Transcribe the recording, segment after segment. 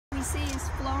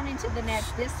into the net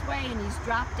this way, and he's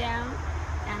dropped down,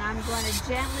 and I'm going to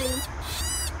gently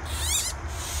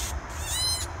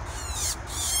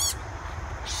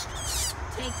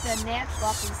take the net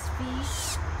off his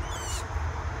feet.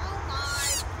 Oh my!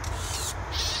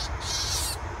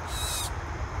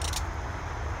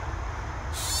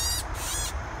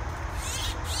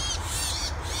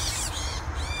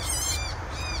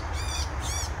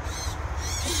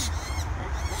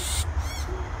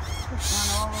 It's gone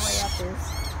all the way up his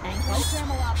ankle. Don't trim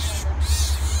a lot, Linda.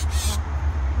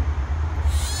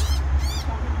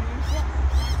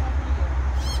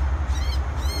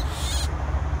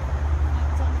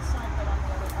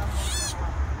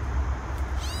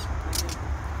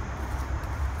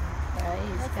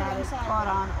 Got it caught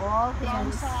on all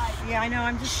his. Yeah, I know.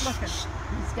 I'm just looking.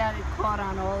 He's got it caught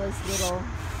on all his little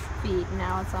feet.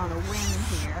 Now it's on a wing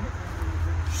here.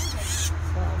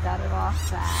 So I got it off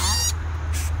that.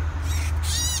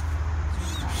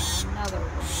 Got another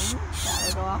wing. Got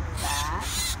it off that.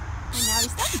 And now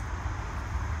he's done.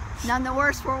 None the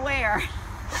worse for wear.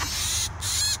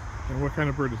 And what kind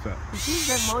of bird is that? He's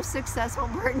the most successful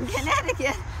bird in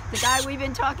Connecticut. The guy we've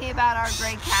been talking about, our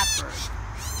gray catbird.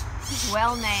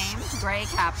 Well named, gray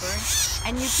catbird,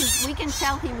 and we can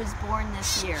tell he was born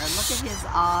this year. Look at his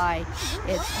eye.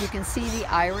 You can see the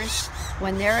iris.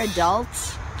 When they're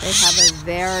adults, they have a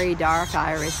very dark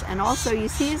iris, and also you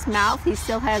see his mouth. He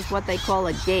still has what they call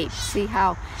a gape. See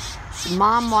how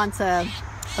mom wants a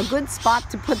good spot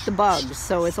to put the bugs,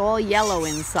 so it's all yellow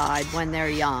inside when they're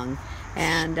young,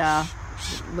 and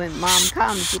when mom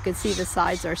comes, you can see the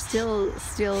sides are still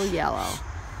yellow.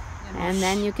 And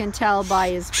then you can tell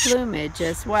by his plumage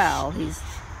as well.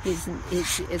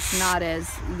 It's not as,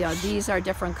 you know, these are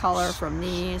different color from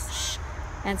these.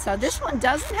 And so this one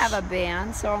doesn't have a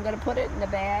band, so I'm going to put it in the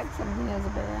bag. Something has a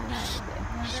band.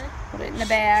 Put it in the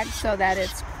bag so that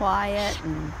it's quiet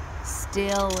and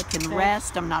still. It can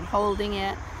rest. I'm not holding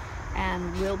it.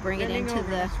 And we'll bring it into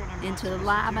the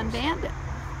lab and band it.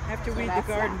 I have to weed the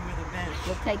garden with a bench.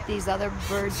 We'll take these other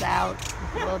birds out.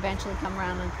 We'll eventually come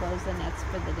around and close the nets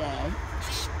for the day.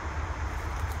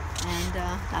 And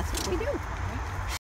that's what we do.